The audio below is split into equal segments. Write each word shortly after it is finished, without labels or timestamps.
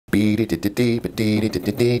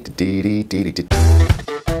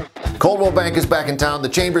Coldwell Bank is back in town. The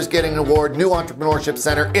Chamber's getting an award. New Entrepreneurship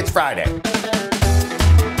Center. It's Friday.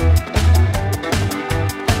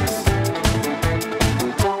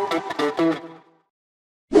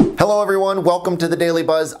 Hello everyone, welcome to the Daily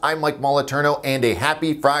Buzz. I'm Mike Moliterno and a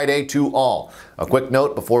happy Friday to all. A quick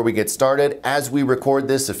note before we get started, as we record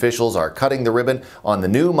this, officials are cutting the ribbon on the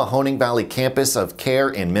new Mahoning Valley campus of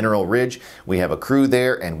CARE in Mineral Ridge. We have a crew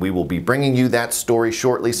there and we will be bringing you that story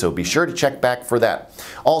shortly, so be sure to check back for that.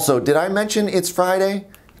 Also, did I mention it's Friday?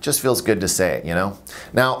 Just feels good to say it, you know?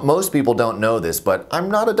 Now, most people don't know this, but I'm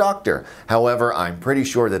not a doctor. However, I'm pretty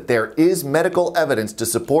sure that there is medical evidence to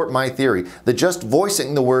support my theory that just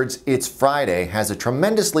voicing the words, "It's Friday," has a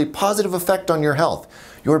tremendously positive effect on your health.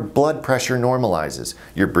 Your blood pressure normalizes,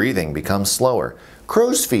 your breathing becomes slower,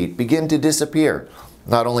 crow's feet begin to disappear.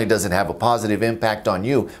 Not only does it have a positive impact on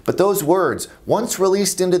you, but those words, once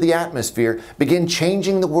released into the atmosphere, begin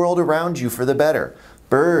changing the world around you for the better.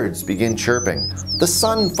 Birds begin chirping. The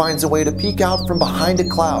sun finds a way to peek out from behind a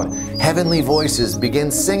cloud. Heavenly voices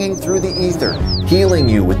begin singing through the ether, healing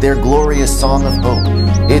you with their glorious song of hope.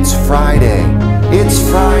 It's Friday. It's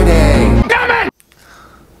Friday. Damn it!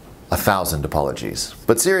 1,000 apologies.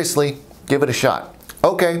 But seriously, give it a shot.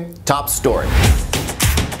 Okay, top story.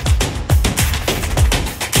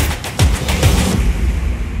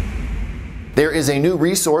 There is a new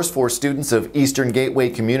resource for students of Eastern Gateway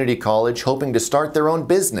Community College hoping to start their own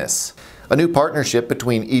business. A new partnership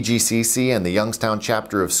between EGCC and the Youngstown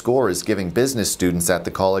chapter of SCORE is giving business students at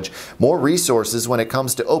the college more resources when it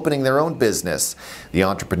comes to opening their own business. The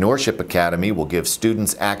Entrepreneurship Academy will give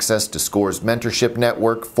students access to SCORE's mentorship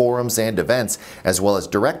network, forums, and events, as well as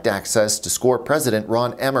direct access to SCORE President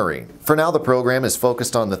Ron Emery. For now, the program is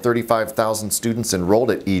focused on the 35,000 students enrolled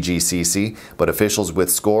at EGCC, but officials with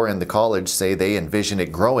SCORE and the college say they envision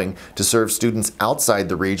it growing to serve students outside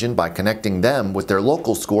the region by connecting them with their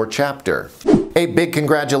local SCORE chapter. A big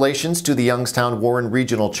congratulations to the Youngstown Warren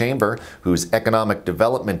Regional Chamber, whose Economic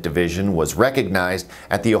Development Division was recognized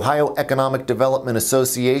at the Ohio Economic Development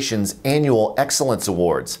Association's annual Excellence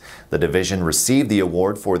Awards. The division received the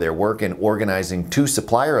award for their work in organizing 2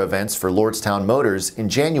 supplier events for Lordstown Motors in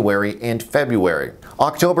January and February.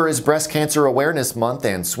 October is Breast Cancer Awareness Month,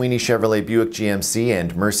 and Sweeney Chevrolet Buick GMC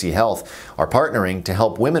and Mercy Health are partnering to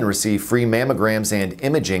help women receive free mammograms and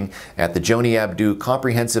imaging at the Joni Abdu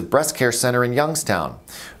Comprehensive Breast Care Center in Youngstown.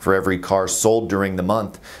 For every car sold during the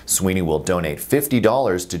month, Sweeney will donate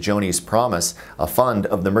 $50 to Joni's Promise, a fund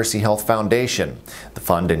of the Mercy Health Foundation. The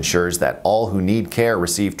fund ensures that all who need care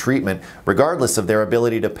receive treatment regardless of their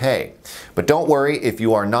ability to pay. But don't worry, if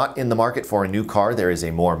you are not in the market for a new car, there is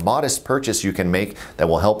a more modest purchase you can make that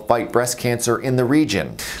will help fight breast cancer in the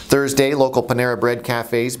region. Thursday, local Panera Bread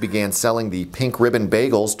cafes began selling the pink ribbon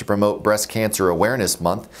bagels to promote Breast Cancer Awareness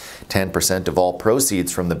Month. 10% of all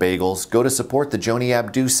proceeds from the bagels go to support the Joni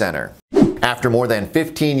Abdu Center. After more than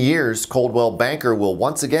 15 years, Coldwell Banker will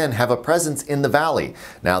once again have a presence in the Valley,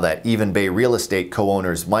 now that Even Bay Real Estate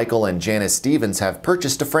co-owners Michael and Janice Stevens have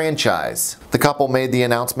purchased a franchise. The couple made the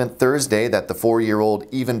announcement Thursday that the 4-year-old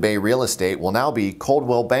Even Bay Real Estate will now be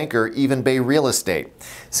Coldwell Banker Even Bay Real Estate.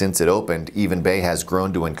 Since it opened, Even Bay has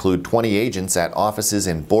grown to include 20 agents at offices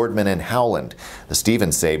in Boardman and Howland. The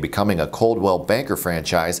Stevens say becoming a Coldwell Banker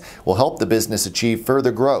franchise will help the business achieve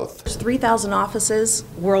further growth. There's 3,000 offices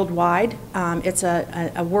worldwide. It's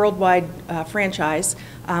a worldwide franchise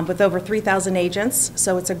with over 3,000 agents,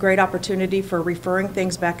 so it's a great opportunity for referring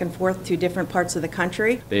things back and forth to different parts of the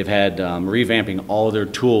country. They've had revamping all their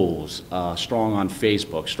tools, strong on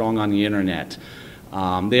Facebook, strong on the internet.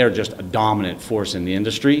 They are just a dominant force in the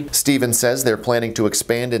industry. Stevens says they're planning to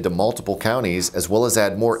expand into multiple counties as well as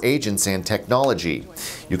add more agents and technology.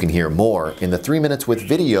 You can hear more in the 3 Minutes with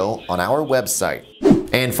video on our website.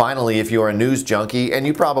 And finally, if you're a news junkie, and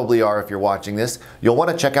you probably are if you're watching this, you'll want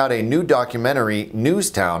to check out a new documentary,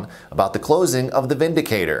 Newstown, about the closing of the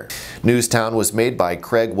Vindicator. Newstown was made by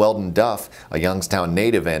Craig Weldon Duff, a Youngstown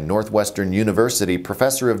native and Northwestern University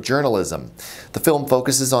professor of journalism. The film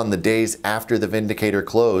focuses on the days after the Vindicator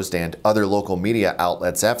closed and other local media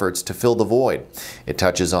outlets' efforts to fill the void. It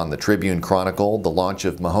touches on the Tribune Chronicle, the launch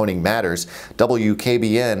of Mahoning Matters,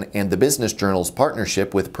 WKBN, and the Business Journal's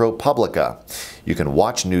partnership with ProPublica. You can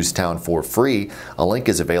watch Newstown for free. A link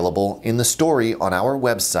is available in the story on our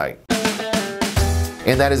website.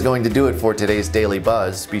 And that is going to do it for today's Daily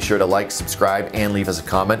Buzz. Be sure to like, subscribe, and leave us a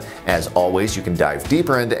comment. As always, you can dive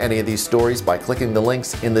deeper into any of these stories by clicking the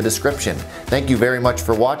links in the description. Thank you very much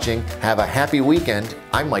for watching. Have a happy weekend.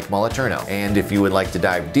 I'm Mike Moliterno. And if you would like to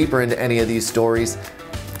dive deeper into any of these stories,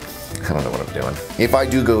 I don't know what I'm doing. If I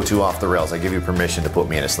do go too off the rails, I give you permission to put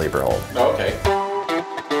me in a sleeper hold. Okay.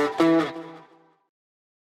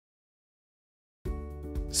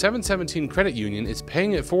 717 Credit Union is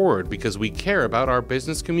paying it forward because we care about our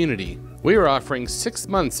business community. We are offering 6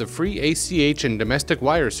 months of free ACH and domestic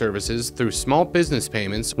wire services through small business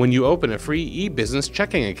payments when you open a free e-business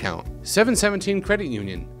checking account. 717 Credit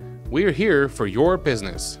Union. We are here for your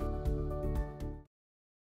business.